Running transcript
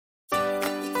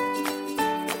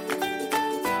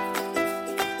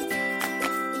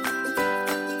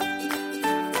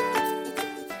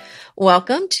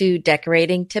Welcome to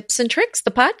Decorating Tips and Tricks,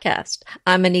 the podcast.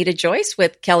 I'm Anita Joyce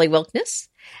with Kelly Wilkness,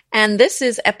 and this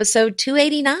is episode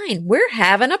 289. We're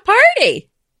having a party.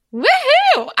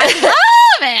 Woohoo! I love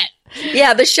it.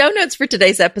 Yeah, the show notes for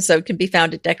today's episode can be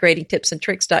found at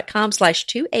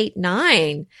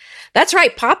decoratingtipsandtricks.com/289. That's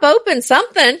right. Pop open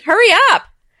something. Hurry up.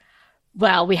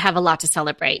 Well, we have a lot to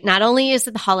celebrate. Not only is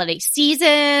it the holiday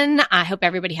season, I hope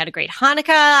everybody had a great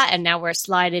Hanukkah, and now we're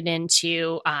sliding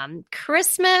into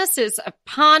Christmas is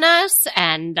upon us,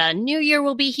 and the New Year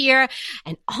will be here.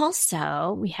 And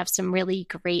also, we have some really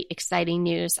great, exciting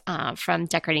news from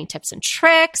Decorating Tips and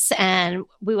Tricks, and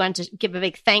we want to give a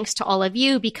big thanks to all of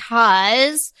you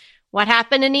because what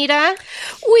happened, Anita?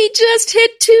 We just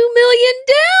hit 2 million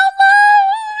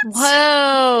downloads.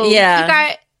 Whoa. Yeah. You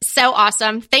guys, so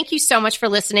awesome. Thank you so much for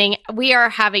listening. We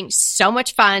are having so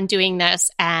much fun doing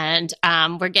this, and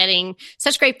we're getting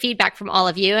such great feedback from all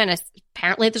of you. And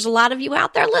apparently there's a lot of you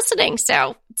out there listening.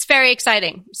 So it's very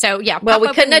exciting. So yeah. Well, we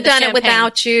couldn't have done it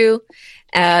without you.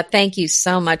 Thank you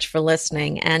so much for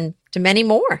listening, and to many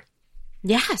more.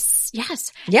 Yes.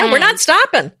 Yes. Yeah, and we're not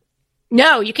stopping.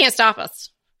 No, you can't stop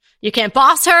us. You can't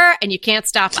boss her and you can't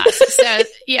stop us. So,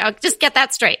 just get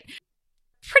that straight.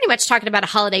 Pretty much talking about a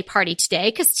holiday party today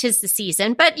because 'tis the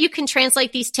season, but you can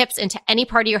translate these tips into any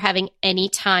party you're having any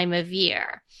time of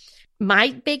year.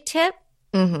 My big tip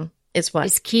is what?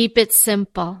 Is keep it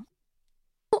simple.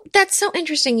 Oh, that's so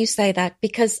interesting you say that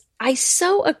because I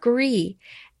so agree.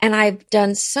 And I've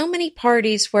done so many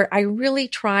parties where I really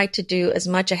try to do as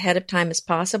much ahead of time as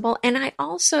possible. And I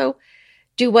also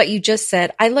do what you just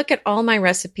said. I look at all my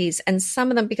recipes and some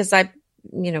of them because I've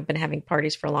been having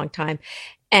parties for a long time.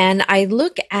 And I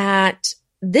look at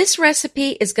this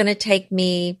recipe is going to take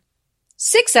me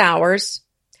 6 hours.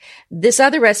 This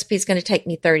other recipe is going to take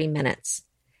me 30 minutes.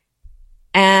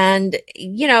 And,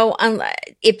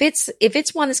 if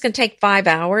it's one that's going to take 5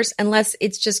 hours, unless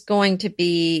it's just going to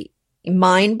be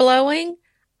mind blowing,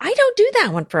 I don't do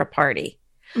that one for a party.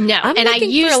 No, and I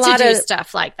used to do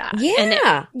stuff like that.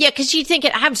 Yeah. Because you think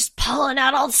I'm just pulling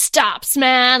out all the stops,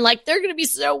 man. Like they're going to be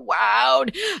so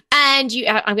wowed. And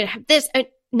I'm going to have this.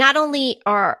 Not only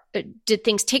did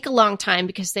things take a long time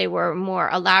because they were more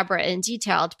elaborate and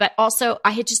detailed, but also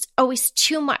I had just always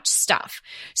too much stuff.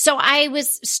 So I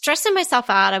was stressing myself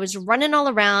out. I was running all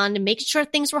around and making sure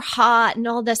things were hot and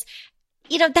all this.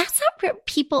 That's not what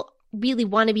people really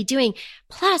want to be doing.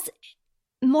 Plus,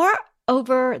 more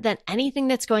over than anything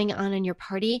that's going on in your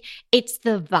party, it's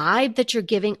the vibe that you're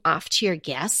giving off to your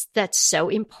guests that's so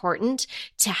important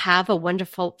to have a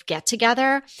wonderful get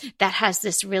together that has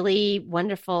this really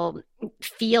wonderful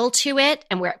feel to it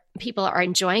and where people are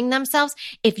enjoying themselves.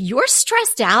 If you're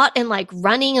stressed out and like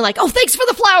running and like, oh, thanks for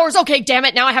the flowers. Okay, damn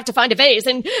it. Now I have to find a vase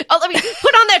and let me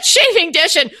put on that shaving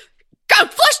dish and go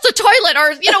flush the toilet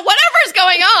or, whatever's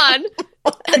going on.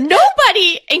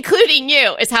 Nobody, including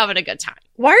you, is having a good time.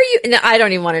 Why are you? No, I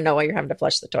don't even want to know why you're having to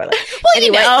flush the toilet. Well,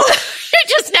 anyway, you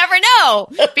just never know.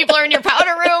 People are in your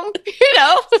powder room,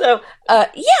 So,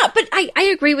 but I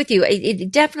agree with you.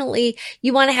 It definitely,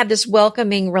 you want to have this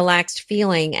welcoming, relaxed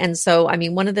feeling. And so,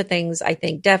 one of the things I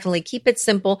think definitely keep it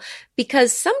simple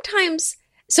because sometimes,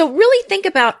 so really think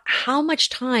about how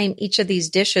much time each of these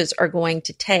dishes are going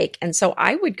to take. And so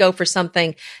I would go for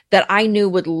something that I knew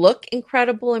would look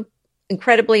incredibly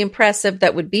impressive,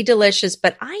 that would be delicious,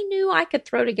 but I knew I could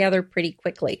throw together pretty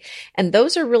quickly. And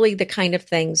those are really the kind of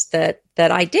things that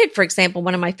I did. For example,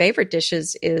 one of my favorite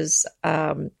dishes is,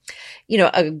 a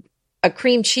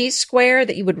cream cheese square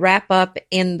that you would wrap up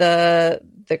in the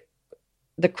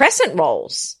crescent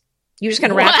rolls. You're just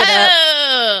going to wrap it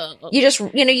up. You just,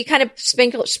 you kind of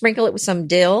sprinkle it with some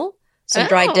dill, some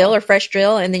dried dill or fresh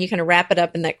dill, and then you kind of wrap it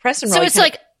up in that crescent roll. So it's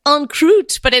like en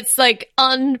croûte, but it's like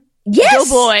Yes. Oh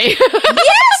boy.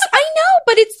 Yes, I know,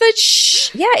 but it's it's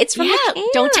from the can.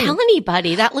 Don't tell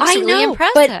anybody. That looks really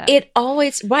impressive. But it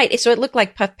always, right. So it looked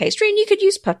like puff pastry and you could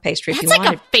use puff pastry if you wanted.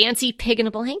 That's like a fancy pig in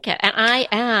a blanket. And I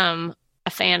am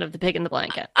a fan of the pig in the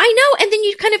blanket. I know. And then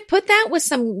you kind of put that with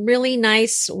some really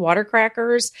nice water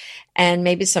crackers and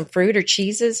maybe some fruit or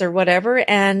cheeses or whatever.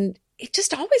 And it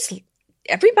just always,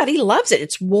 everybody loves it.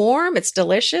 It's warm. It's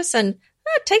delicious. And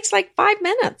it takes like 5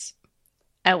 minutes.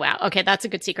 Oh, wow. Okay. That's a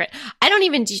good secret. I don't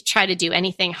even try to do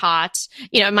anything hot.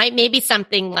 It might maybe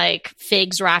something like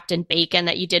figs wrapped in bacon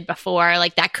that you did before.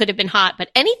 Like that could have been hot, but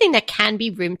anything that can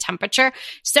be room temperature.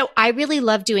 So I really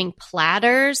love doing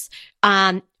platters,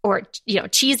 or,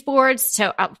 cheese boards.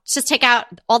 So I'll just take out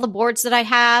all the boards that I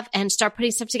have and start putting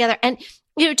stuff together. And,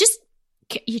 you just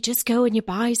go and you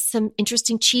buy some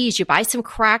interesting cheese. You buy some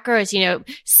crackers,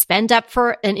 spend up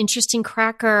for an interesting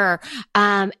cracker,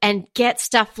 and get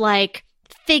stuff like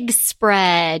fig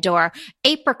spread or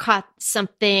apricot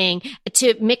something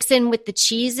to mix in with the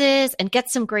cheeses and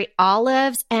get some great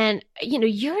olives. And,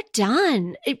 you're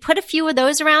done. Put a few of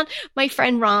those around. My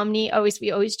friend Romney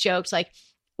we always joked like,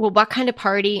 well, what kind of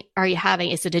party are you having?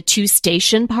 Is it a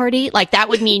 2-station party? Like that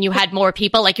would mean you had more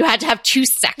people. Like you had to have 2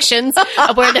 sections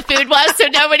of where the food was so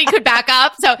nobody could back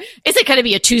up. So is it going to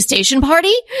be a 2-station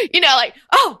party?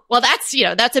 Oh, well,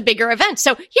 that's a bigger event.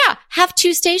 So yeah, have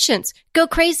 2 stations. Go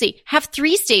crazy. Have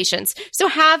 3 stations. So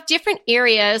have different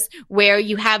areas where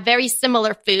you have very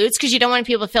similar foods because you don't want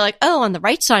people to feel like, oh, on the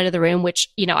right side of the room, which,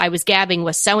 I was gabbing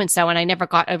with so-and-so and I never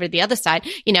got over to the other side.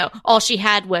 All she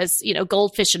had was,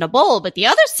 goldfish in a bowl, but the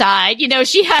other side,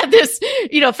 she had this,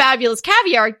 fabulous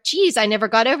caviar. Geez, I never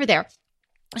got over there.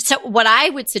 So what I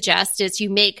would suggest is you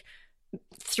make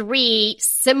 3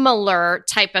 similar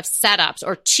type of setups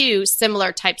or 2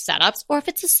 similar type setups, or if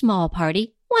it's a small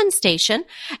party, 1 station,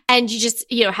 and you just,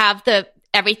 have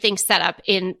everything set up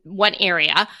in one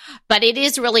area. But it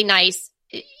is really nice,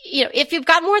 if you've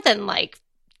got more than like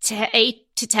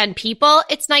 8 to 10 people,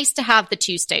 it's nice to have the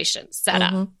 2 stations set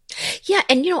up. Yeah.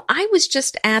 And, I was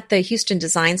just at the Houston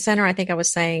Design Center. I think I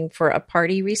was saying for a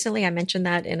party recently. I mentioned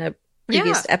that in a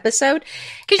previous episode.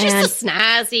 Because you're so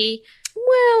snazzy.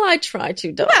 Well, I try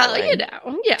to, darling.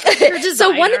 Well, yeah, you're a designer.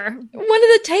 So one of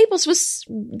the tables was,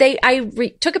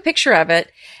 took a picture of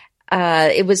it.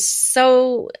 It was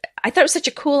I thought it was such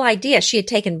a cool idea. She had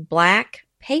taken black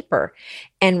paper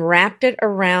and wrapped it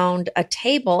around a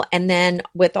table. And then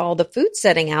with all the food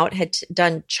setting out, had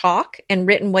done chalk and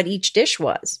written what each dish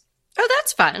was. Oh,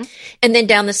 that's fun. And then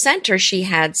down the center, she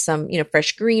had some,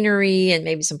 fresh greenery and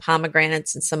maybe some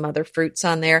pomegranates and some other fruits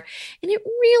on there. And it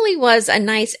really was a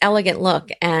nice, elegant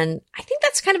look. And I think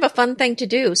that's kind of a fun thing to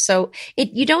do. So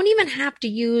you don't even have to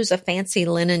use a fancy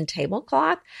linen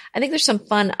tablecloth. I think there's some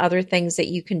fun other things that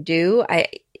you can do.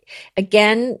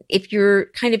 Again, if you're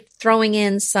kind of throwing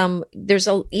in there's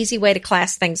an easy way to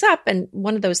class things up. And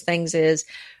one of those things is,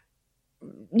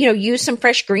 use some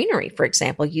fresh greenery, for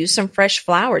example, use some fresh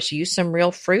flowers, use some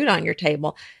real fruit on your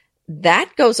table.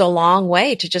 That goes a long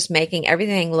way to just making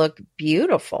everything look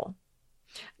beautiful.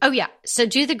 Oh yeah. So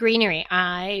do the greenery.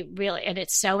 And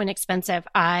it's so inexpensive.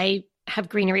 I have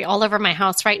greenery all over my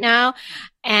house right now.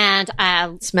 And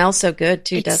it smells so good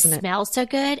too, doesn't it? It smells so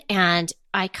good. And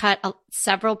I cut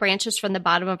several branches from the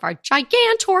bottom of our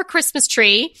gigantor Christmas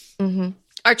tree. Mm-hmm.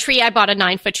 Our tree, I bought a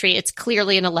 9-foot tree. It's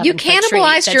clearly an 11-foot tree. You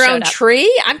cannibalized your own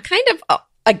tree? I'm kind of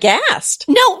aghast.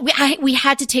 No, we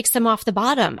had to take some off the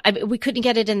bottom. We couldn't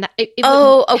get it in the. It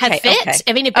had fit. Okay.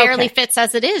 I mean, it barely fits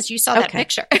as it is. You saw that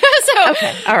picture.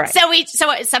 All right. So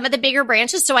some of the bigger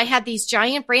branches. So I had these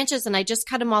giant branches, and I just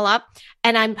cut them all up,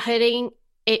 and I'm putting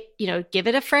it. Give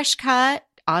it a fresh cut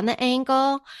on the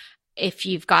angle. If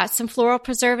you've got some floral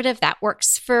preservative, that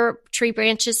works for tree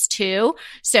branches too.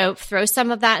 So throw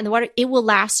some of that in the water. It will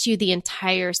last you the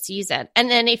entire season.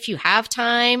 And then if you have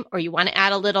time or you want to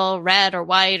add a little red or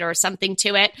white or something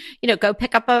to it, go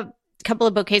pick up a couple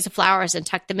of bouquets of flowers and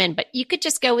tuck them in. But you could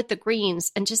just go with the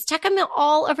greens and just tuck them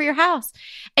all over your house.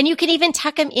 And you can even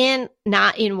tuck them in,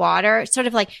 not in water, sort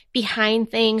of like behind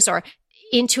things or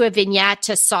into a vignette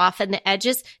to soften the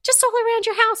edges, just all around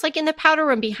your house, like in the powder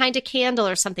room behind a candle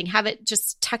or something. Have it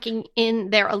just tucking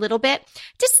in there a little bit.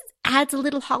 Just adds a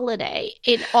little holiday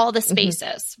in all the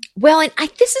spaces. Mm-hmm. Well, and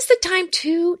this is the time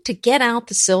too to get out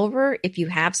the silver if you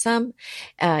have some,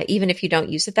 even if you don't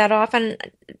use it that often.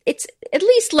 It's at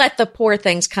least let the poor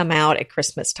things come out at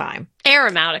Christmas time. Air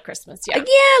them out at Christmas, yeah. Yeah,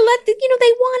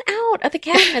 they want out of the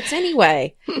cabinets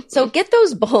anyway. So get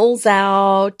those bowls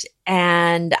out.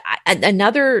 And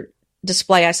another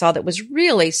display I saw that was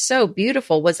really so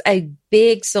beautiful was a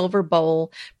big silver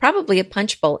bowl, probably a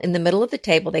punch bowl, in the middle of the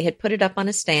table. They had put it up on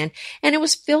a stand, and it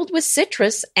was filled with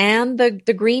citrus and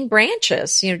the green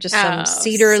branches, just some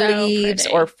cedar leaves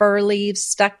or fir leaves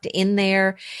stuck in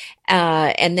there.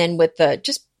 And then with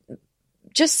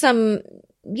just some,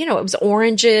 it was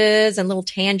oranges and little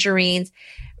tangerines.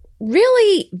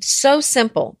 Really so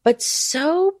simple, but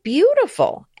so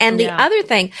beautiful. And the other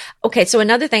thing, so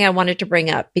another thing I wanted to bring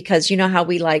up, because you know how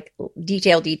we like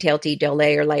detail,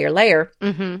 layer.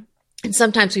 Mm-hmm. And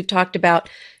sometimes we've talked about,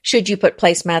 should you put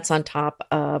placemats on top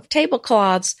of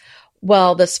tablecloths?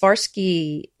 Well, the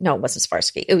Swarovski, no, it wasn't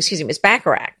Swarovski. It was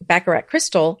Baccarat. Baccarat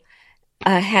Crystal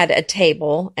had a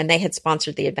table, and they had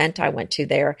sponsored the event I went to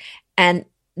there. And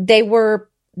they were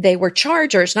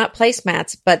chargers, not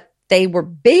placemats, but they were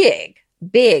big,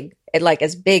 like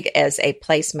as big as a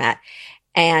placemat,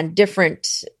 and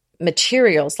different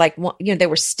materials. Like, they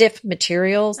were stiff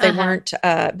materials. They weren't,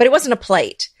 but it wasn't a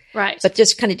plate. Right. But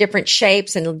just kind of different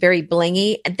shapes and very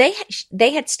blingy.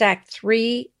 They had stacked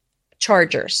three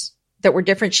chargers that were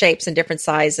different shapes and different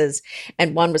sizes.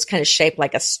 And one was kind of shaped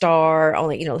like a star,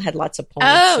 only, had lots of points.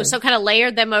 Oh, so kind of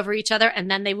layered them over each other, and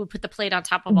then they would put the plate on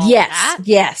top of all of that?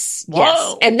 Yes.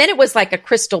 Whoa. And then it was like a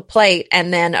crystal plate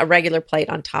and then a regular plate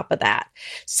on top of that.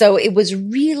 So it was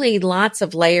really lots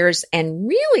of layers and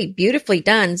really beautifully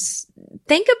done.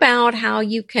 Think about how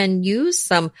you can use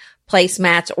some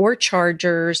placemats or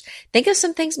chargers. Think of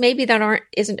some things maybe that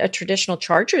isn't a traditional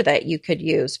charger that you could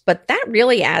use, but that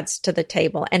really adds to the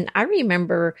table. And I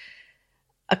remember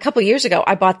a couple years ago,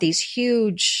 I bought these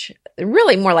huge,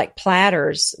 really more like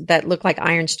platters that look like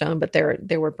ironstone, but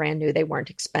they were brand new. They weren't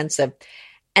expensive.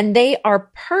 And they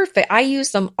are perfect. I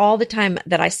use them all the time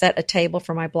that I set a table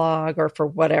for my blog or for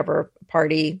whatever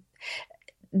party.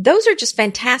 Those are just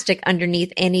fantastic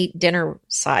underneath any dinner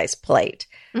size plate.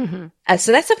 Mm-hmm.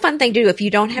 So that's a fun thing to do. If you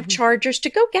don't have chargers, to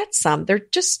go get some. They're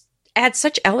just add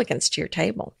such elegance to your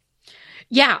table.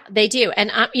 Yeah, they do. And,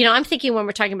 I'm thinking when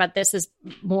we're talking about this is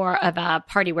more of a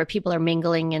party where people are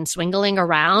mingling and swingling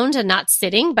around and not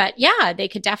sitting. But yeah, they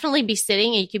could definitely be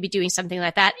sitting and you could be doing something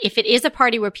like that. If it is a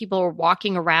party where people are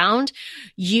walking around,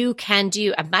 you can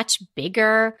do a much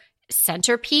bigger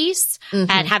centerpiece and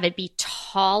have it be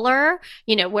taller,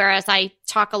 whereas I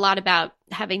talk a lot about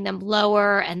having them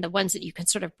lower and the ones that you can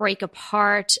sort of break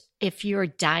apart if you're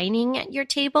dining at your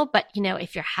table. But,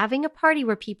 if you're having a party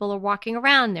where people are walking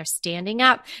around, they're standing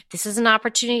up, this is an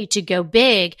opportunity to go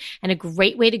big. And a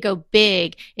great way to go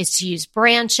big is to use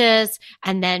branches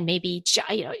and then maybe,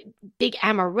 big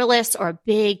amaryllis or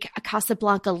big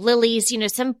Casablanca lilies,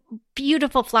 some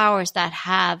beautiful flowers that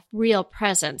have real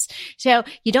presence. So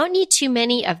you don't need too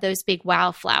many of those big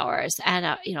wow flowers and,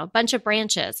 a bunch of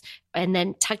branches. And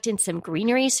then tucked in some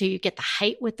greenery. So you get the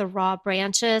height with the raw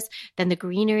branches, then the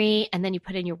greenery, and then you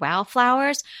put in your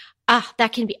wildflowers.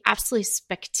 That can be absolutely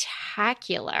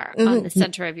spectacular on the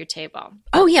center of your table.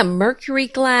 Oh yeah. Mercury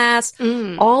glass,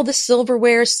 all the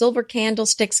silverware, silver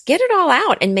candlesticks, get it all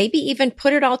out and maybe even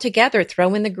put it all together.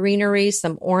 Throw in the greenery,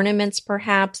 some ornaments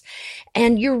perhaps.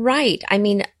 And you're right. I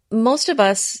mean, most of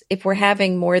us, if we're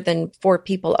having more than 4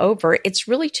 people over, it's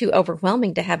really too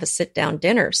overwhelming to have a sit-down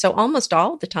dinner. So almost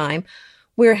all the time,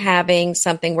 we're having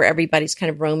something where everybody's kind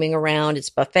of roaming around. It's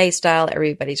buffet style.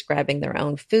 Everybody's grabbing their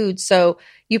own food. So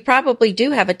you probably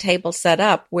do have a table set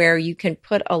up where you can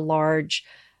put a large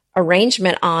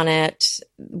arrangement on it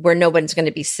where no one's going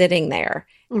to be sitting there.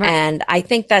 Right. And I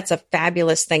think that's a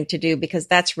fabulous thing to do because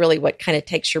that's really what kind of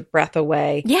takes your breath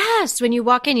away. Yes. When you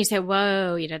walk in, you say,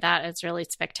 whoa, that is really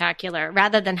spectacular,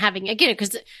 rather than having, again,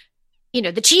 because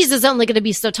the cheese is only going to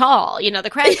be so tall, the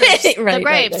crackers, right, the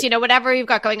grapes, right. Whatever you've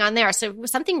got going on there. So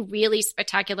something really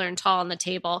spectacular and tall on the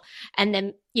table. And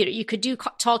then, you could do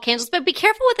tall candles, but be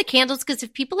careful with the candles because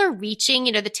if people are reaching,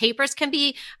 the tapers can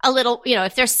be a little,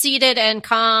 if they're seated and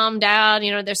calm down,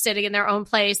 they're sitting in their own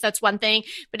place, that's one thing.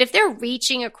 But if they're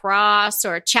reaching across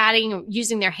or chatting or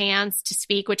using their hands to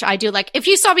speak, which I do, like if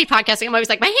you saw me podcasting, I'm always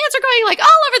like, my hands are going like all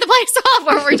over the place off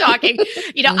where we're talking.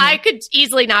 I could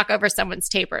easily knock over someone's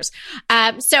tapers.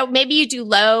 So maybe you do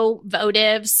low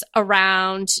votives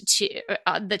around to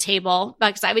the table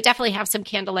because I would definitely have some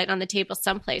candlelight on the table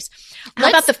someplace. How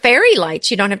about the fairy lights?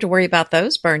 You don't have to worry about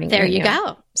those burning. There you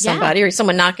go. Somebody or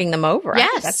someone knocking them over.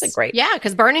 Yes. That's a great. Yeah,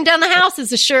 because burning down the house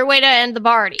is a sure way to end the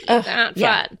party. Not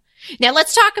fun. Now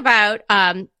let's talk about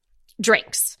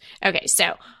drinks. Okay,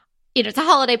 so it's a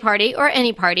holiday party or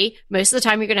any party. Most of the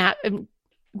time you're going to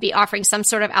be offering some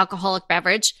sort of alcoholic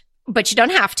beverage. But you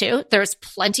don't have to. There's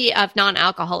plenty of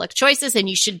non-alcoholic choices, and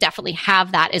you should definitely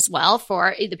have that as well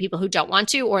for the people who don't want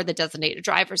to or the designated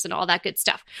drivers and all that good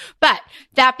stuff. But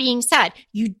that being said,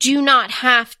 you do not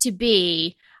have to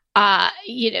be, a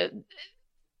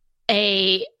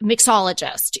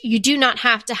mixologist. You do not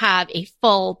have to have a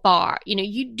full bar.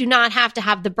 You do not have to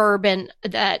have the bourbon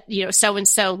that,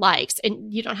 so-and-so likes,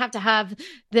 and you don't have to have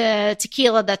the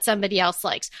tequila that somebody else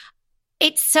likes.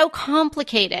 It's so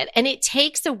complicated and it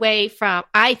takes away from,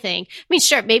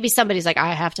 sure, maybe somebody's like,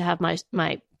 I have to have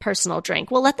my personal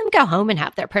drink. Well, let them go home and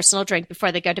have their personal drink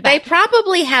before they go to bed. They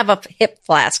probably have a hip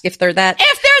flask if they're that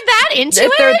into it.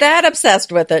 If they're that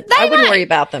obsessed with it, I wouldn't worry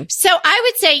about them. So I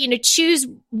would say, choose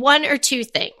one or two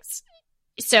things.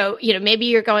 So, maybe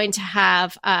you're going to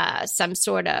have some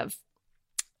sort of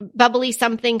bubbly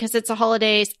something because it's a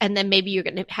holidays, and then maybe you're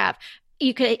going to have,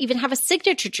 you could even have a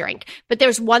signature drink, but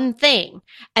there's one thing.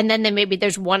 And then maybe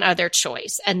there's one other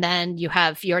choice. And then you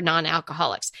have your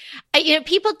non-alcoholics.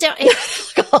 People don't.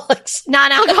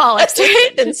 Non-alcoholics.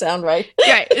 Right? Didn't sound right.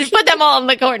 Right. Put them all in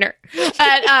the corner.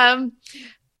 But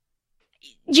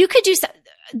you could do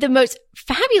the most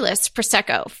fabulous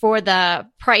Prosecco for the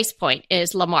price point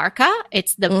is La Marca.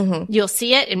 It's you'll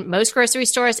see it in most grocery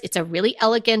stores. It's a really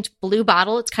elegant blue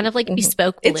bottle. It's kind of like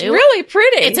bespoke blue. It's really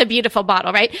pretty. It's a beautiful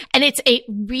bottle, right? And it's a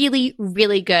really,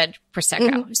 really good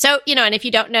Prosecco. So, and if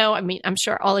you don't know, I mean, I'm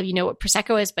sure all of you know what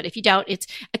Prosecco is, but if you don't, it's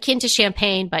akin to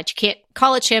champagne, but you can't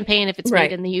call it champagne if it's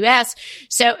made in the US.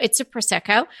 So it's a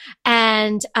Prosecco.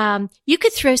 And you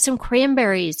could throw some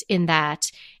cranberries in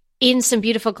that, in some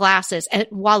beautiful glasses, and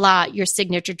voila, your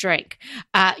signature drink.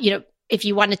 If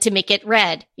you wanted to make it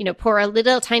red, pour a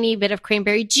little tiny bit of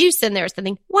cranberry juice in there or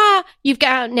something. Wow, you've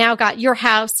now got your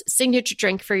house signature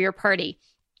drink for your party.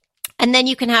 And then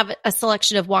you can have a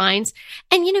selection of wines.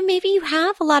 And, maybe you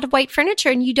have a lot of white furniture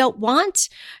and you don't want,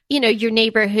 your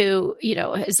neighbor who,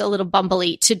 is a little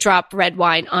bumbly to drop red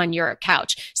wine on your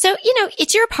couch. So,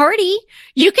 it's your party.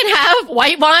 You can have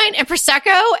white wine and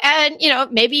Prosecco and,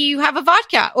 maybe you have a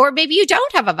vodka or maybe you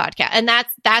don't have a vodka. And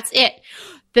that's it.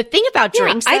 The thing about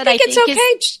drinks I think it's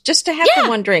okay just to have the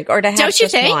one drink or to have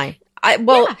just wine.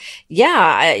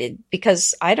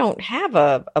 Because I don't have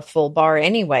a full bar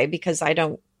anyway because I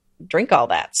don't drink all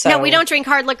that. So no, we don't drink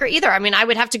hard liquor either. I mean, I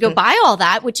would have to go buy all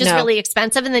that, which is really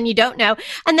expensive. And then you don't know.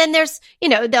 And then there's,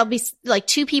 there'll be like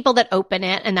 2 people that open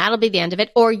it and that'll be the end of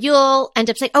it. Or you'll end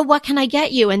up saying, oh, what can I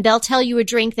get you? And they'll tell you a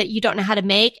drink that you don't know how to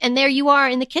make. And there you are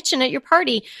in the kitchen at your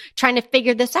party trying to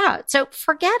figure this out. So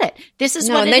forget it. This is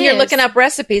what it is. And then you're looking up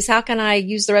recipes. How can I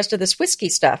use the rest of this whiskey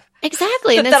stuff?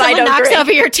 Exactly. And then someone knocks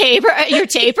over your taper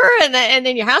and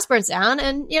then your house burns down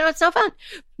and, it's no fun.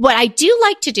 What I do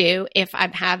like to do if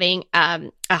I'm having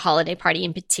a holiday party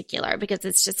in particular, because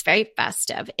it's just very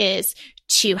festive, is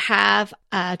to have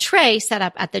a tray set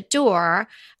up at the door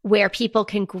where people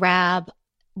can grab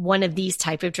one of these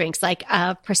type of drinks, like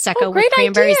a Prosecco with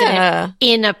cranberries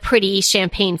in a pretty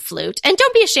champagne flute. And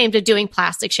don't be ashamed of doing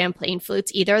plastic champagne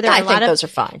flutes either. I think those are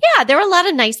fine. Yeah, there are a lot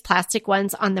of nice plastic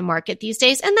ones on the market these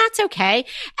days, and that's okay.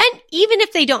 And even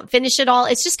if they don't finish it all,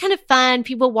 it's just kind of fun.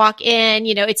 People walk in,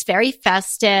 it's very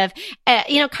festive,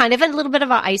 kind of a little bit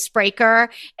of an icebreaker,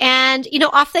 and,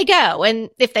 off they go. And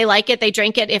if they like it, they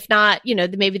drink it. If not,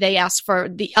 maybe they ask for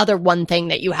the other one thing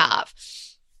that you have.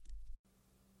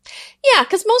 Yeah,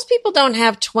 because most people don't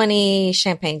have 20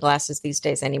 champagne glasses these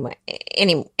days anyway.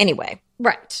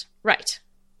 Right.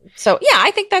 So yeah, I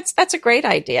think that's a great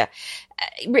idea.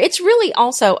 It's really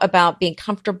also about being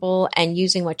comfortable and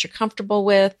using what you're comfortable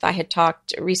with. I had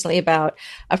talked recently about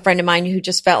a friend of mine who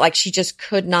just felt like she just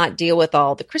could not deal with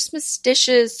all the Christmas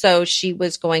dishes, so she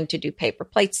was going to do paper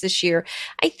plates this year.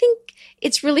 I think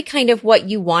it's really kind of what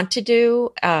you want to do.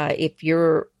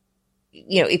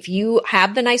 If you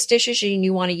have the nice dishes and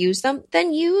you want to use them,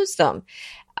 then use them.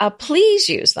 Please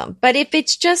use them. But if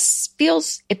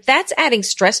if that's adding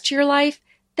stress to your life,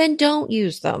 then don't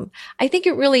use them. I think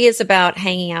it really is about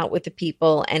hanging out with the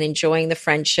people and enjoying the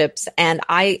friendships. And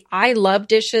I love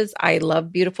dishes. I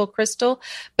love beautiful crystal.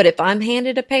 But if I'm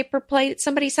handed a paper plate at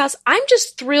somebody's house, I'm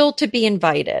just thrilled to be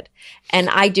invited. And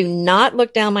I do not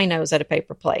look down my nose at a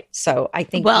paper plate. So I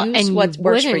think use what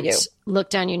works for you. Look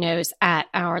down your nose at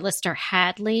our listener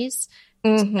Hadley's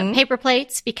paper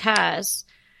plates, because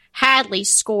Hadley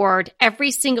scored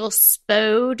every single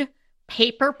Spode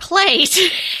paper plate.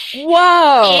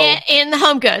 Whoa. in the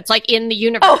Home Goods, like in the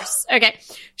universe. Oh. Okay.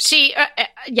 She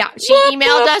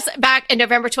emailed us back in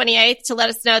November 28th to let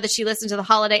us know that she listened to the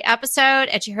holiday episode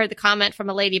and she heard the comment from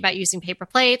a lady about using paper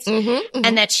plates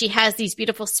and that she has these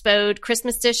beautiful Spode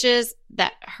Christmas dishes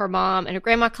that her mom and her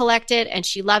grandma collected and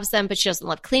she loves them, but she doesn't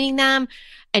love cleaning them.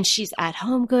 And she's at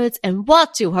Home Goods, and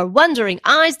what to her wondering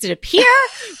eyes did appear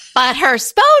but her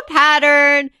Spode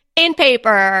pattern in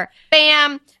paper.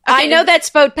 Bam. Okay. I know that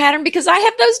Spode pattern because I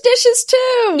have those dishes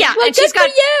too. Yeah. Well, and she's got,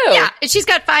 you. Yeah. And she's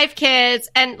got 5 kids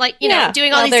and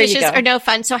doing all these dishes are no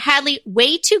fun. So Hadley,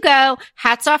 way to go.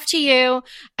 Hats off to you.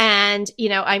 And,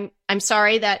 I'm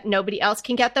sorry that nobody else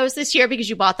can get those this year because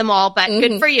you bought them all, but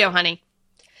good for you, honey.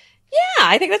 Yeah.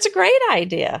 I think that's a great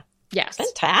idea. Yes.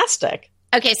 Fantastic.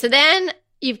 Okay. So then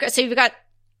you've got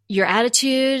your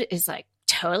attitude is like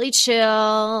totally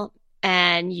chill,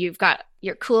 and you've got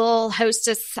your cool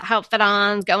hostess outfit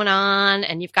on going on,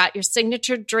 and you've got your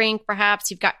signature drink,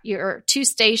 perhaps you've got your 2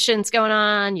 stations going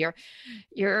on,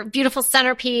 your beautiful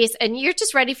centerpiece, and you're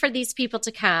just ready for these people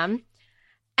to come.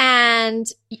 And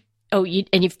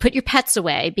you've put your pets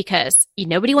away because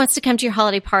nobody wants to come to your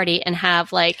holiday party and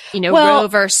have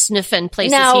Rover sniffing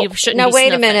places he shouldn't be sniffing. Now,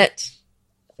 wait a minute.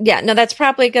 Yeah, no, that's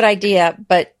probably a good idea,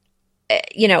 but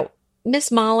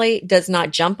Miss Molly does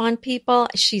not jump on people.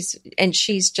 She's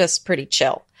just pretty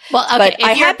chill. Well, okay, but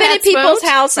I have been at people's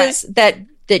houses that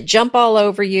jump all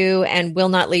over you and will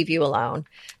not leave you alone.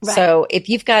 Right. So if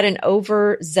you've got an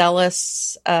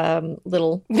overzealous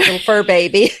little fur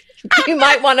baby, you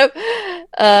might want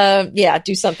to,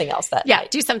 do something else that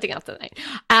night. Do something else that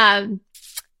night.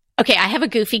 Okay, I have a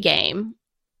goofy game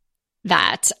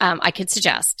that I could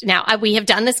suggest. Now, we have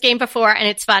done this game before, and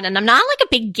it's fun. And I'm not like a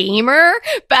big gamer,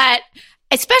 but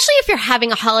especially if you're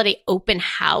having a holiday open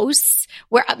house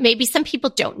where maybe some people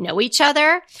don't know each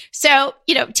other. So,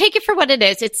 take it for what it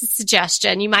is. It's a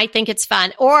suggestion. You might think it's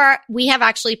fun. Or we have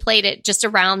actually played it just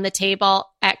around the table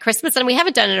at Christmas, and we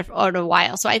haven't done it in a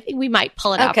while. So I think we might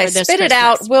pull it out for this spit Christmas. it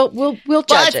out. We'll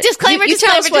judge it. Disclaimer, you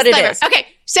tell us what it is. Okay.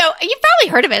 So you've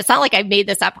probably heard of it. It's not like I made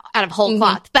this up out of whole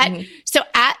cloth, but so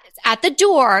at the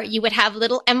door, you would have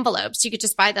little envelopes. You could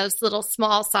just buy those little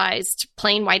small sized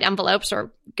plain white envelopes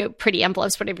or go pretty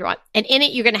envelopes, whatever you want. And in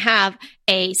it, you're going to have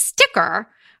a sticker.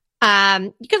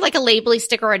 You could like a labely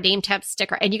sticker or a name tag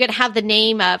sticker, and you're going to have the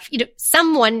name of,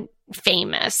 someone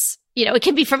famous. It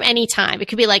can be from any time. It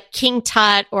could be like King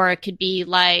Tut, or it could be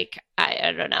like,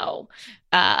 I don't know,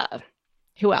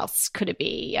 who else could it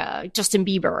be? Justin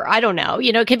Bieber. I don't know.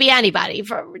 It could be anybody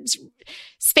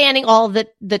spanning all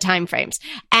the time frames.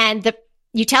 And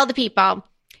you tell the people,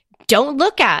 don't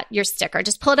look at your sticker.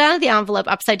 Just pull it out of the envelope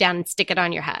upside down and stick it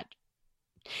on your head.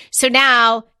 So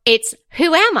now it's,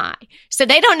 who am I? So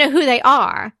they don't know who they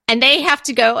are, and they have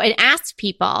to go and ask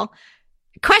people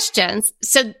questions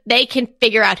so they can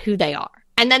figure out who they are.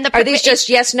 And then are these just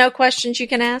yes, no questions you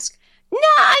can ask? No,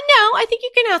 I think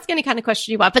you can ask any kind of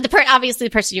question you want, but obviously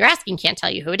the person you're asking can't tell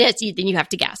you who it is. Then you have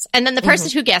to guess. And then the person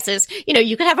who guesses,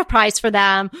 you could have a prize for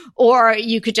them, or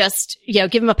you could just,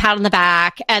 give them a pat on the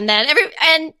back. And then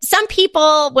and some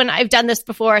people, when I've done this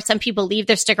before, some people leave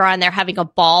their sticker on, they're having a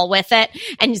ball with it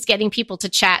and just getting people to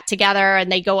chat together,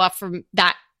 and they go off from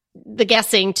the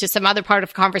guessing to some other part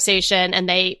of conversation, and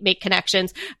they make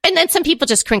connections. And then some people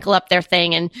just crinkle up their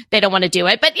thing and they don't want to do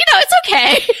it, but it's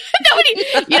okay.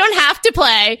 You don't have to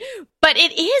play, but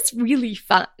it is really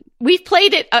fun. We've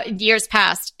played it years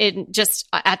past in just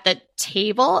at the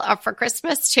table for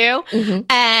Christmas too.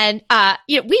 And,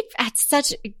 we've had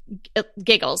such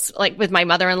giggles like with my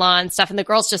mother-in-law and stuff. And the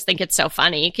girls just think it's so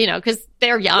funny, cause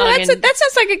they're young. Well, that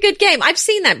sounds like a good game. I've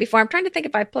seen that before. I'm trying to think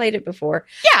if I played it before.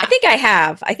 Yeah. I think I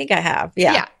have.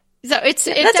 Yeah. Yeah. So that's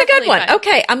a good one. Fun.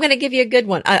 Okay. I'm going to give you a good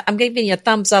one. I'm giving you a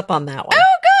thumbs up on that one.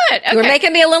 Oh, good. Okay. You were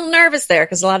making me a little nervous there,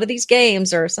 because a lot of these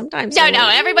games are sometimes. No,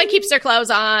 everybody keeps their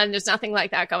clothes on. There's nothing like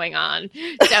that going on.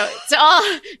 So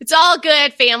it's all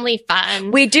good family fun.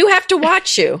 We do have to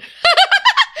watch you.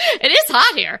 It is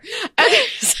hot here. Okay.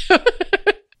 So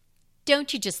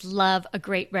don't you just love a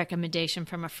great recommendation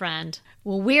from a friend?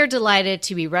 Well, we're delighted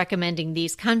to be recommending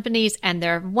these companies and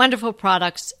their wonderful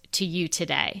products to you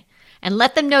today. And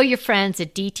let them know your friends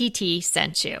at DTT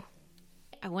sent you.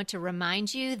 I want to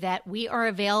remind you that we are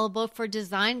available for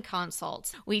design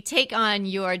consults. We take on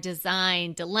your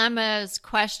design dilemmas,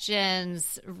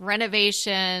 questions,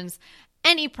 renovations,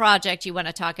 any project you want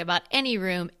to talk about, any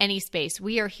room, any space.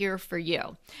 We are here for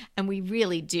you. And we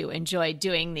really do enjoy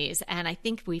doing these. And I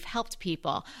think we've helped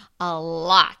people a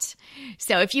lot.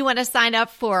 So if you want to sign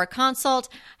up for a consult,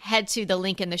 head to the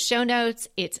link in the show notes.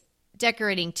 It's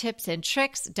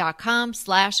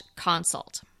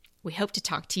decoratingtipsandtricks.com/consult. We hope to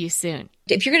talk to you soon.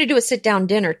 If you're going to do a sit-down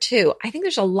dinner too, I think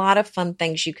there's a lot of fun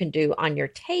things you can do on your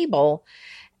table.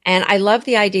 And I love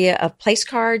the idea of place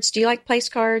cards. Do you like place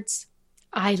cards?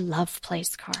 I love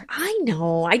place cards. I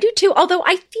know. I do too. Although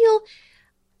I feel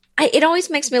it always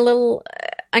makes me a little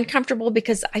uncomfortable,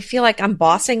 because I feel like I'm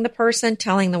bossing the person,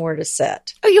 telling them where to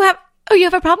sit. You have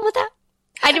a problem with that?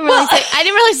 I didn't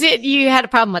realize that you had a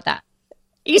problem with that.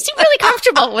 You seem really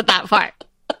comfortable with that part.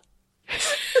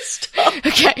 Stop.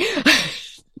 Okay.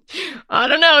 I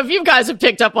don't know if you guys have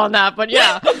picked up on that, but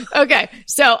yeah. Okay.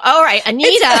 So, all right.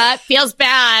 Anita feels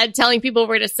bad telling people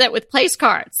where to sit with place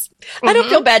cards. I don't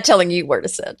feel bad telling you where to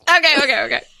sit.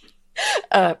 Okay.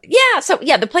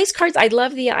 The place cards, I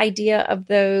love the idea of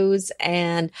those.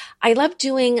 And I love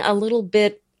doing a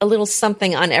little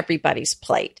something on everybody's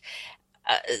plate.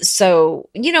 So,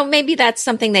 maybe that's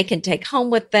something they can take home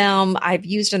with them. I've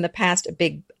used in the past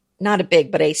a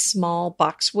small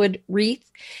boxwood wreath,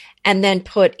 and then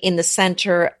put in the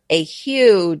center a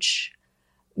huge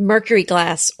mercury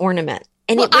glass ornament.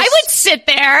 And I would sit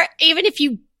there, even if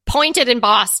you pointed and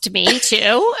bossed me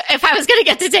too, if I was going to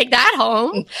get to take that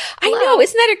home. I know.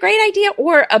 Isn't that a great idea?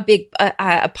 Or a big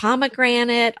a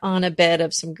pomegranate on a bed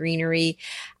of some greenery.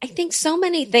 I think so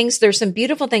many things. There's some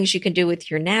beautiful things you can do with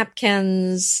your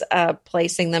napkins,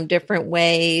 placing them different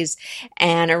ways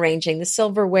and arranging the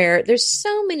silverware. There's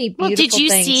so many beautiful things. Did you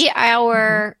see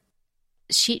our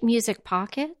sheet music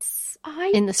pockets?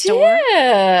 in the store.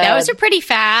 Those are pretty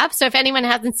fab. So if anyone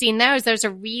hasn't seen those are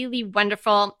really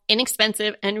wonderful,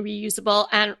 inexpensive, and reusable,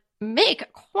 and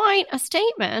make quite a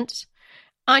statement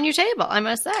on your table, I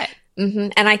must say. Mm-hmm.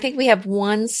 And I think we have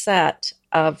one set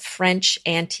of French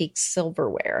antique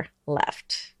silverware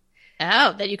left.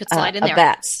 Oh, that you could slide in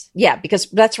there. Yeah, because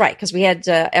that's right. Because we had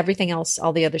everything else,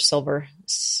 all the other silverware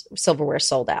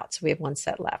sold out. So we have one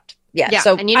set left. Yeah.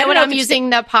 So and you know what I'm using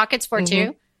the pockets for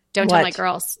too? Don't tell What? my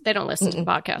girls. They don't listen to the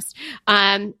podcast.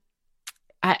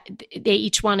 They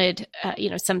each wanted,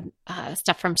 some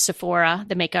stuff from Sephora,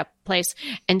 the makeup place.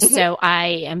 And so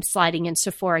I am sliding in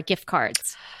Sephora gift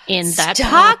cards in that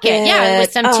pocket. Yeah,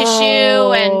 with some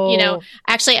tissue and,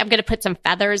 actually I'm going to put some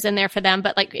feathers in there for them.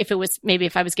 But like if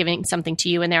I was giving something to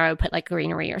you in there, I would put like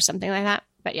greenery or something like that.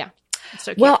 But yeah.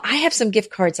 So well, I have some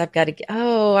gift cards I've got to get.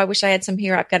 Oh, I wish I had some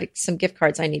here. I've got some gift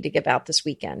cards I need to give out this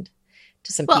weekend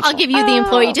to some people. I'll give you the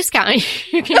employee discount.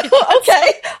 You can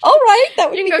okay. All right. That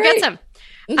would be go great. Get some.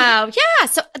 Yeah.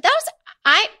 So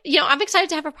I'm excited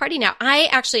to have a party now. I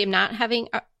actually am not having,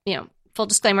 full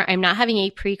disclaimer, I'm not having a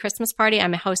pre-Christmas party.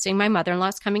 I'm hosting my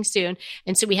mother-in-law's coming soon.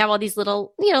 And so we have all these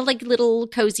little, little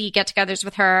cozy get-togethers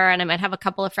with her. And I might have a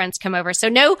couple of friends come over. So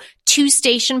no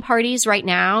 2-station parties right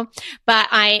now, but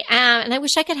I am, and I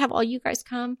wish I could have all you guys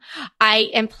come.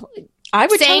 I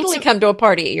would totally come to a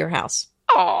party at your house.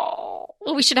 Oh,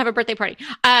 well, we should have a birthday party.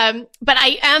 But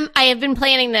I have been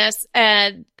planning this.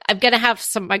 I'm going to have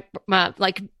some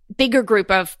like bigger group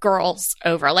of girls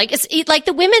over. Like it's like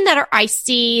the women that I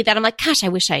see that I'm like, gosh, I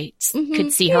wish I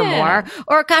could see her more,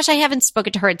 or gosh, I haven't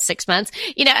spoken to her in 6 months,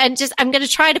 and just, I'm going to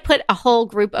try to put a whole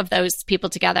group of those people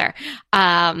together,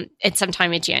 at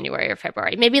sometime in January or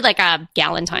February, maybe like a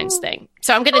Galentine's thing.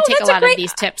 So I'm going to take a lot of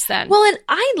these tips then. Well, and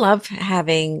I love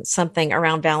having something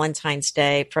around Valentine's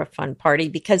Day for a fun party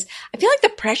because I feel like the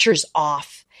pressure's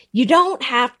off. You don't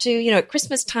have to, at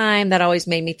Christmas time, that always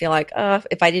made me feel like,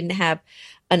 if I didn't have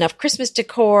enough Christmas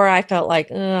decor, I felt like,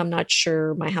 I'm not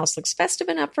sure my house looks festive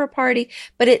enough for a party.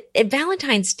 But at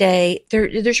Valentine's Day,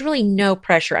 there's really no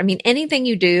pressure. I mean, anything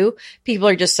you do, people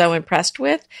are just so impressed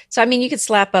with. So, I mean, you could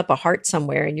slap up a heart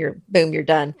somewhere and you're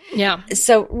done. Yeah.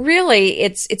 So really,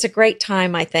 it's a great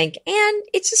time, I think. And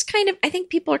it's just I think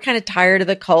people are kind of tired of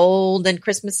the cold and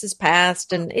Christmas is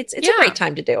past and it's a great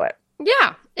time to do it.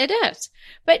 Yeah, it is.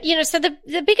 But, so the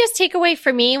biggest takeaway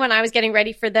for me when I was getting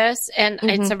ready for this, and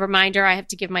it's a reminder I have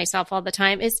to give myself all the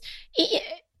time, is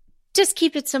just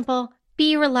keep it simple.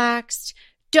 Be relaxed.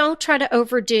 Don't try to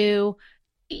overdo.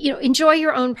 Enjoy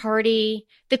your own party.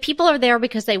 The people are there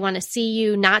because they want to see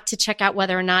you, not to check out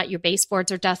whether or not your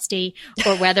baseboards are dusty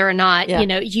or whether or not,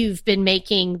 you've been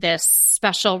making this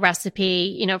special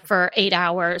recipe, for 8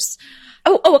 hours.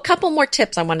 Oh, a couple more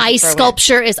tips I want to Ice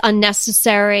sculpture is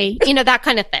unnecessary, that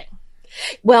kind of thing.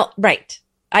 Well, right.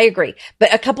 I agree.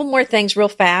 But a couple more things real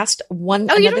fast.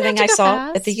 Another thing I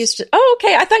saw at the Houston. Oh,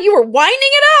 okay. I thought you were winding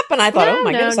it up and I thought,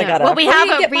 goodness, I got to. Well, we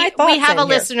have a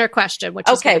listener question, which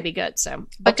is going to be good. So,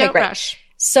 but don't rush.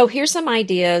 So here's some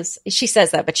ideas. She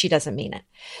says that, but she doesn't mean it.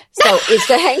 So is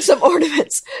to hang some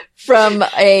ornaments from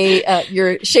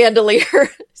your chandelier,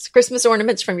 Christmas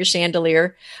ornaments from your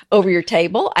chandelier over your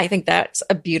table. I think that's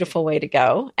a beautiful way to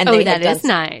go. And that is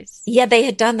nice. Yeah, they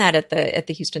had done that at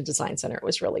the Houston Design Center. It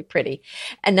was really pretty.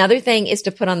 Another thing is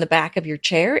to put on the back of your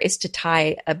chair is to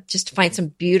tie just to find some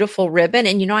beautiful ribbon.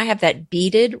 And I have that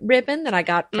beaded ribbon that I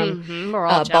got from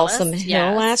Balsam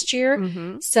Hill last year.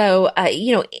 Mm-hmm. So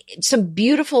some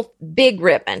beautiful big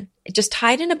ribbon just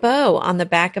tied in a bow on the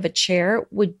back of a chair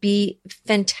would be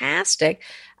fantastic.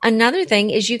 Another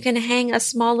thing is you can hang a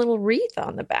small little wreath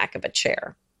on the back of a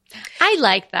chair. I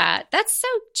like that. That's so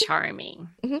charming.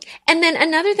 Mm-hmm. And then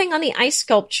another thing on the ice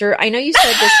sculpture, I know you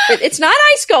said this, it's not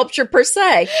ice sculpture per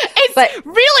se. It's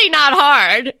really not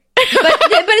hard. but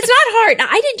it's not hard. Now,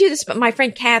 I didn't do this, but my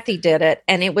friend Kathy did it.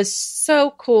 And it was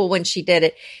so cool when she did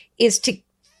it, is to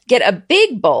get a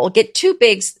big bowl, get two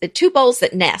bowls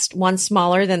that nest, one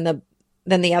smaller than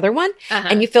the other one.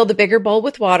 And you fill the bigger bowl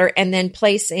with water and then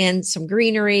place in some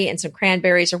greenery and some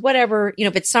cranberries or whatever.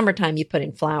 If it's summertime, you put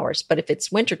in flowers, but if it's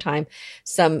wintertime,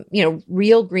 some,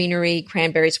 real greenery,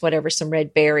 cranberries, whatever, some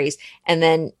red berries. And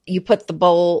then you put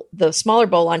the smaller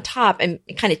bowl on top and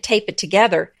kind of tape it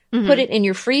together, put it in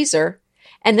your freezer.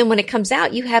 And then when it comes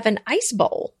out, you have an ice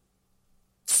bowl.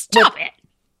 Stop it.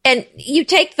 And you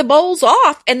take the bowls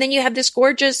off and then you have this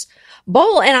gorgeous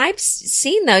bowl. And I've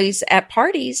seen those at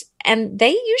parties and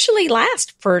they usually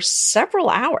last for several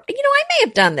hours. I may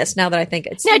have done this now that I think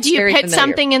it's now, do you very put familiar.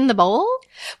 Something in the bowl?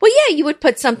 Well, yeah, you would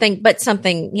put something, but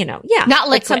something, Not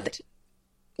liquid.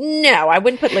 No, I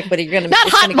wouldn't put liquid. You're going to Not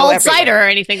hot mulled cider or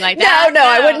anything like that. No,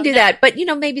 I wouldn't do that. But,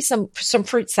 maybe some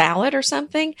fruit salad or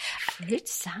something. Fruit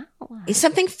salad.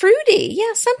 Something fruity.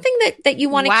 Yeah, something that you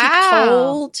want to keep Wow.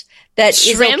 cold. That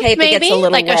Shrimp, is okay if maybe? it gets a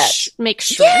little like wet. make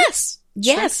shrimp.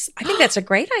 Yes. I think that's a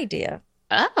great idea.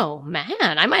 Oh man,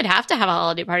 I might have to have a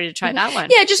holiday party to try that one.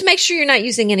 Yeah, just make sure you're not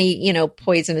using any,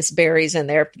 poisonous berries in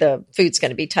there. The food's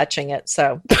going to be touching it.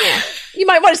 So you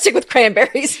might want to stick with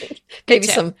cranberries. Maybe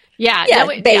some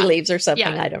bay leaves or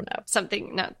something. Yeah. I don't know.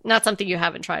 Something, not something you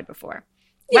haven't tried before.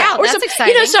 Yeah, Wow, or that's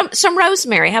exciting. some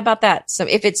rosemary. How about that? So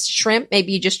if it's shrimp,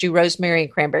 maybe you just do rosemary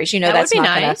and cranberries. That That's would be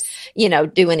not nice. going to,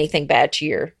 do anything bad to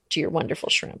your wonderful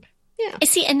shrimp. Yeah.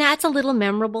 See, and that's a little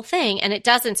memorable thing. And it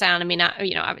doesn't sound,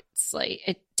 obviously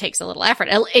it takes a little effort.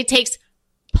 It takes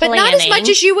planning. But not as much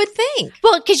as you would think.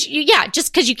 Well,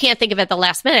 just because you can't think of it at the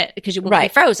last minute because you won't be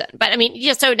frozen. But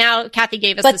so now Kathy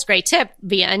gave us this great tip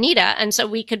via Anita. And so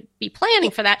we could be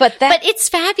planning for that. But it's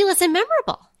fabulous and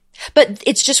memorable. But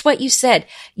it's just what you said.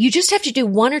 You just have to do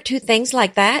one or two things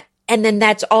like that. And then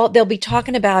that's all they'll be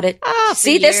talking about it. Oh,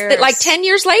 see this like 10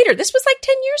 years later. This was like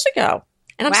 10 years ago.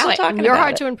 And I'm still talking about it. You're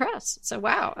hard to impress. So,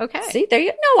 wow. Okay. See, there you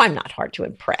No, I'm not hard to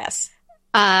impress.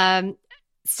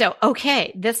 So,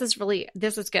 okay. This is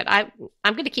good. I'm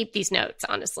going to keep these notes,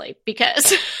 honestly, because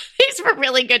these were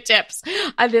really good tips.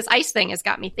 This ice thing has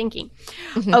got me thinking.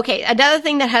 Mm-hmm. Okay. Another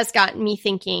thing that has gotten me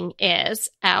thinking is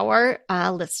our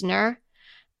listener,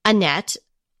 Annette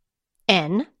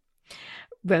N,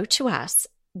 wrote to us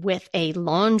with a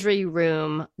laundry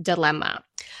room dilemma.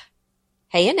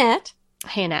 Hey, Annette.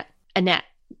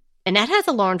 Annette has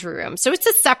a laundry room. So it's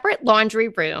a separate laundry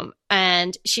room.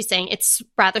 And she's saying it's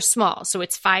rather small. So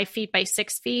it's 5 feet by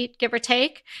 6 feet, give or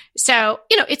take. So,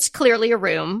 it's clearly a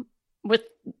room with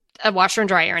a washer and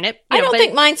dryer in it. I don't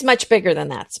think mine's much bigger than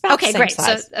that. It's about the same great.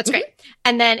 size. So that's great.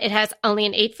 And then it has only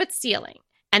an 8-foot ceiling.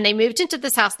 And they moved into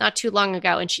this house not too long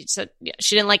ago. And she said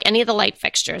she didn't like any of the light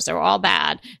fixtures. They were all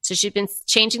bad. So she's been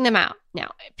changing them out.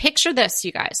 Now, picture this,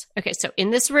 you guys. Okay, so in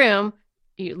this room,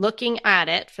 you looking at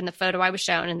it from the photo I was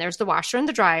shown, and there's the washer and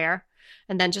the dryer,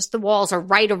 and then just the walls are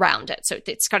right around it. So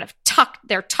it's kind of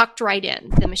they're tucked right in,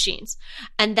 the machines.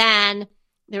 And then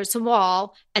there's a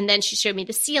wall, and then she showed me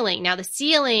the ceiling. Now the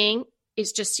ceiling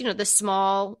is just, the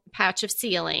small patch of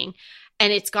ceiling,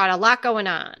 and it's got a lot going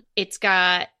on. It's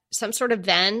got some sort of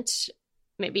vent,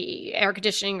 maybe air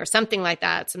conditioning or something like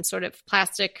that, some sort of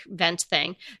plastic vent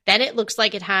thing. Then it looks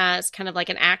like it has kind of like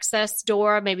an access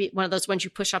door, maybe one of those ones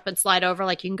you push up and slide over,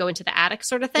 like you can go into the attic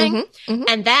sort of thing. Mm-hmm, mm-hmm.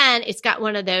 And then it's got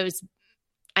one of those,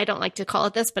 I don't like to call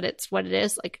it this, but it's what it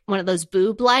is, like one of those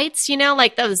boob lights,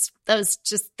 like those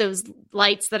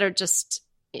lights that are just,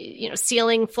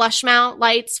 ceiling flush mount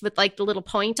lights with like the little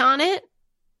point on it.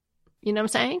 You know what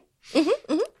I'm saying?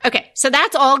 Mm-hmm, mm-hmm. Okay. So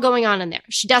that's all going on in there.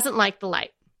 She doesn't like the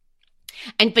light.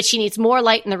 But she needs more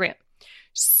light in the room.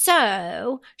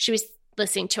 So she was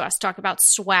listening to us talk about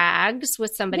swags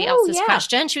with somebody else's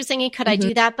question. She was thinking, could I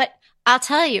do that? But I'll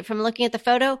tell you, from looking at the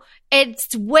photo,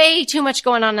 it's way too much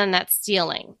going on in that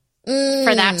ceiling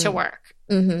for that to work.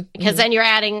 Mm-hmm, because then you're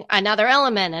adding another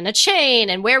element and a chain.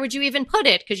 And where would you even put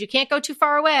it? Because you can't go too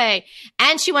far away.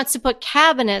 And she wants to put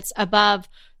cabinets above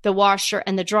the washer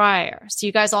and the dryer. So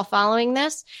you guys all following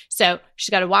this? So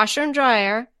she's got a washer and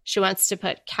dryer. She wants to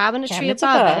put cabinetry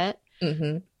above it,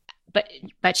 mm-hmm.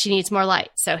 but she needs more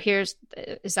light. So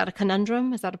is that a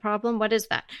conundrum? Is that a problem? What is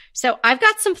that? So I've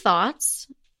got some thoughts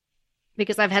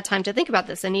because I've had time to think about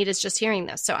this. Anita's just hearing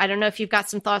this. So I don't know if you've got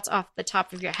some thoughts off the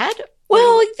top of your head.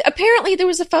 Well, apparently there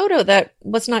was a photo that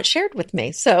was not shared with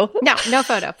me. So no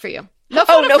photo for you. No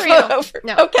photo for you.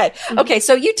 No. Okay. Mm-hmm. Okay.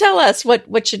 So you tell us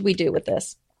what should we do with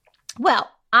this? Well,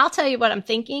 I'll tell you what I'm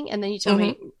thinking, and then you tell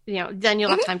me, then you'll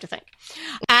have time to think.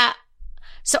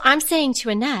 So I'm saying to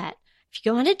Annette, if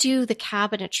you want to do the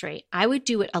cabinetry, I would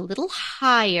do it a little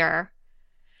higher.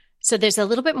 So there's a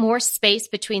little bit more space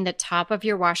between the top of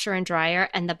your washer and dryer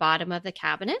and the bottom of the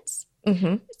cabinets.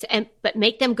 Mm-hmm. But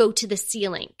make them go to the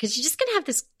ceiling, because you're just going to have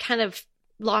this kind of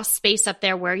lost space up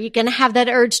there where you're going to have that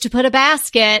urge to put a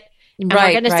basket. And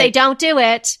we're going to say, don't do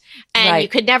it. And you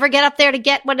could never get up there to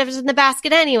get whatever's in the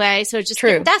basket anyway. So it's just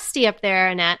get dusty up there,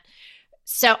 Annette.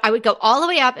 So I would go all the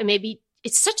way up, and maybe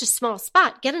it's such a small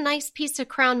spot. Get a nice piece of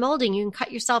crown molding you can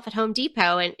cut yourself at Home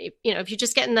Depot. And, if you're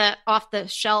just getting the off the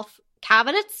shelf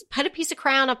cabinets, put a piece of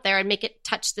crown up there and make it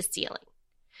touch the ceiling.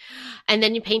 And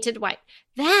then you paint it white.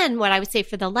 Then what I would say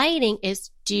for the lighting is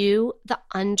do the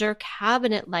under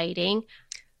cabinet lighting.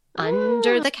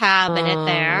 Under the cabinet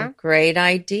there. Great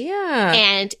idea.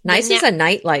 And nice as a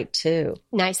nightlight too.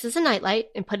 Nice as a nightlight,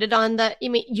 and put it on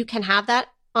you can have that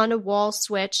on a wall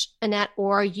switch, Annette,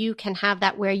 or you can have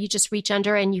that where you just reach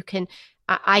under and you can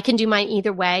I can do mine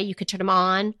either way. You could turn them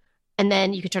on and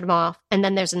then you could turn them off. And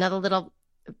then there's another little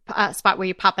spot where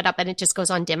you pop it up and it just goes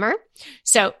on dimmer.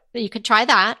 So you could try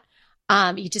that.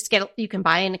 You can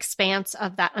buy an expanse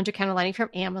of that under counter lighting from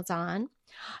Amazon.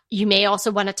 You may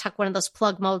also want to tuck one of those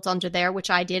plug modes under there, which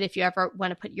I did if you ever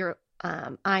want to put your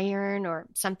iron or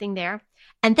something there.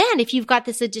 And then if you've got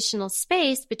this additional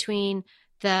space between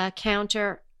the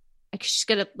counter, she's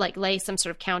going to like lay some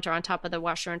sort of counter on top of the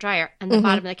washer and dryer and the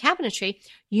bottom of the cabinetry,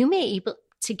 you may be able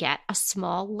to get a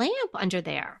small lamp under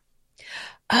there.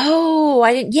 Oh,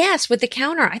 yes, with the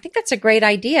counter. I think that's a great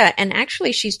idea. And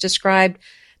actually, she's described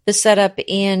the setup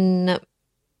in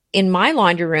my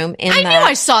laundry room. I knew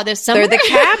I saw this somewhere. They're the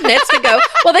cabinets that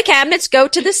go, the cabinets go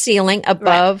to the ceiling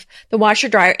above the washer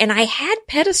dryer. And I had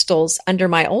pedestals under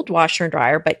my old washer and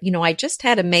dryer, but I just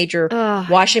had a major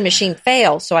washing machine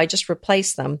fail. So I just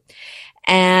replaced them.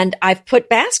 And I've put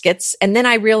baskets. And then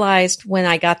I realized when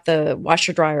I got the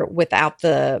washer dryer without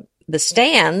the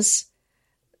stands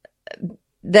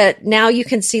that now you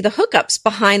can see the hookups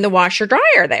behind the washer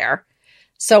dryer there.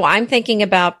 So I'm thinking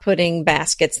about putting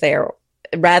baskets there.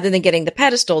 Rather than getting the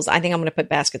pedestals, I think I'm going to put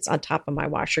baskets on top of my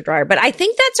washer dryer. But I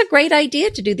think that's a great idea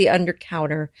to do the under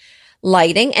counter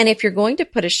lighting. And if you're going to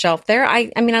put a shelf there,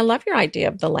 I love your idea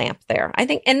of the lamp there. I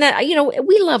think, and that,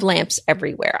 we love lamps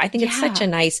everywhere. I think it's such a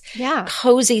nice,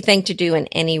 cozy thing to do in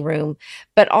any room,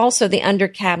 but also the under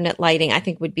cabinet lighting, I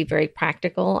think would be very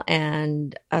practical.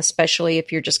 And especially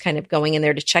if you're just kind of going in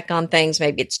there to check on things,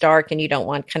 maybe it's dark and you don't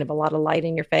want kind of a lot of light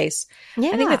in your face.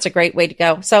 Yeah. I think that's a great way to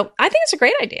go. So I think it's a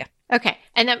great idea. Okay.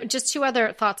 And then just two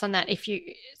other thoughts on that. If you're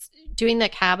doing the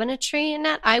cabinetry in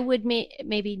that, I would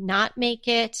maybe not make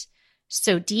it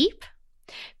so deep,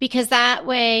 because that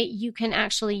way you can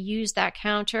actually use that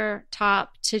countertop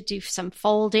to do some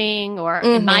folding, or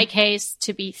in my case,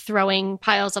 to be throwing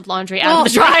piles of laundry out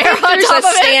of the dryer.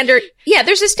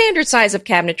 There's a standard size of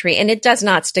cabinetry, and it does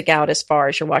not stick out as far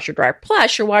as your washer dryer.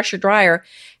 Plus, your washer dryer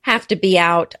have to be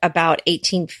out about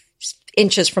 18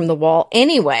 inches from the wall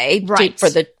anyway, for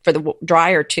the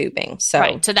dryer tubing. So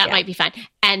that might be fine.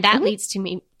 And that leads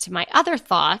to my other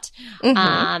thought.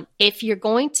 If you're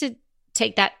going to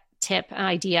take that tip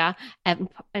idea and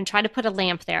try to put a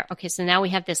lamp there. Okay, so now we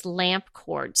have this lamp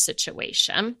cord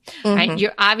situation, right?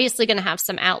 You're obviously going to have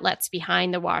some outlets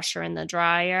behind the washer and the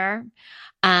dryer.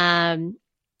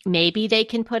 Maybe they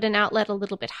can put an outlet a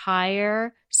little bit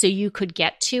higher so you could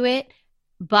get to it,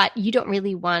 but you don't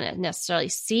really want to necessarily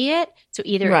see it. So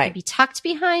either it could be tucked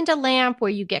behind a lamp where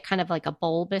you get kind of like a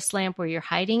bulbous lamp where you're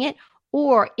hiding it,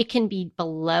 or it can be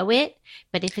below it.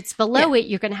 But if it's below it,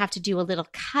 you're going to have to do a little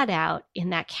cutout in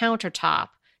that countertop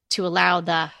to allow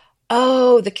the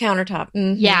countertop.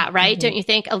 Yeah, right? Don't you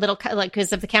think? A little,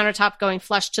 because of the countertop going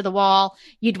flush to the wall,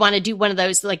 you'd want to do one of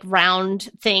those like round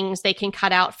things they can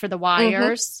cut out for the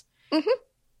wires.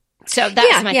 So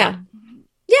that's my thought.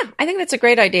 Yeah, I think that's a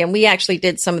great idea. And we actually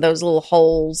did some of those little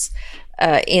holes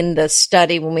in the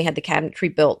study when we had the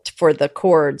cabinetry built for the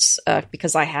cords,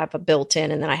 because I have a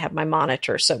built-in and then I have my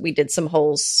monitor. So we did some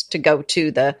holes to go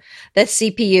to the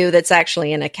CPU that's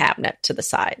actually in a cabinet to the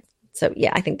side. So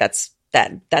yeah, I think that's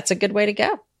a good way to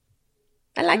go.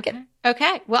 I like it.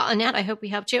 Okay. Well, Annette, I hope we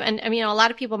helped you. And a lot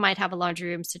of people might have a laundry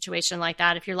room situation like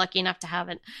that. If you're lucky enough to have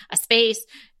a space,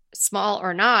 small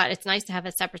or not, it's nice to have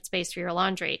a separate space for your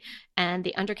laundry. And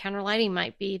the under counter lighting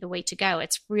might be the way to go.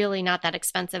 It's really not that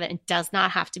expensive and does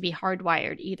not have to be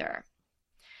hardwired either.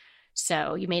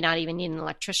 So you may not even need an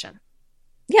electrician.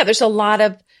 Yeah, there's a lot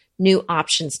of new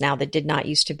options now that did not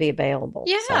used to be available.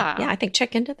 Yeah. So, I think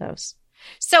check into those.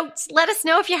 So let us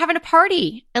know if you're having a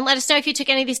party, and let us know if you took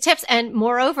any of these tips. And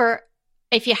moreover,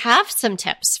 if you have some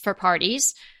tips for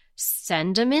parties,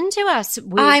 send them in to us.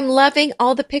 I'm loving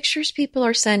all the pictures people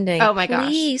are sending. Oh my gosh.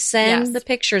 Please send the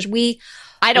pictures.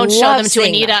 I don't show them to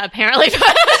Anita, apparently.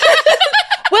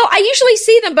 Well, I usually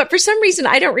see them, but for some reason,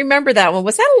 I don't remember that one.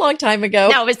 Was that a long time ago?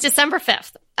 No, it was December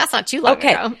 5th. That's not too long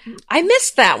ago. I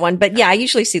missed that one, but I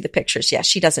usually see the pictures. Yeah,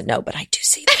 she doesn't know, but I do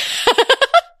see them.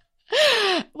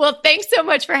 Well, thanks so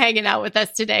much for hanging out with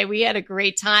us today. We had a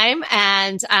great time,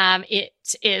 and it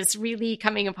is really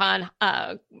coming upon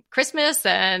Christmas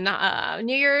and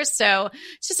New Year's. So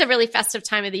it's just a really festive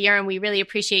time of the year, and we really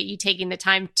appreciate you taking the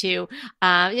time to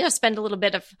spend a little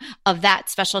bit of that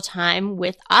special time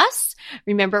with us.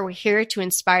 Remember, we're here to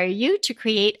inspire you to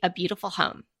create a beautiful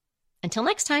home. Until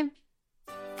next time.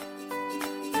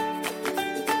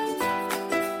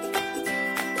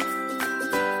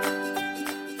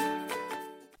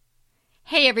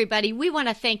 Hey everybody, we want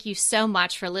to thank you so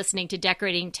much for listening to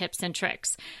Decorating Tips and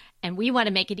Tricks. And we want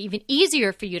to make it even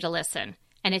easier for you to listen.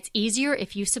 And it's easier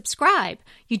if you subscribe.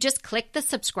 You just click the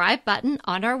subscribe button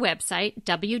on our website,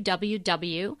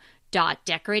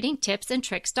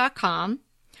 www.decoratingtipsandtricks.com,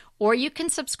 or you can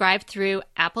subscribe through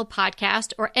Apple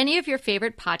Podcast or any of your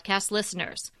favorite podcast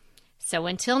listeners. So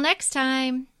until next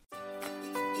time.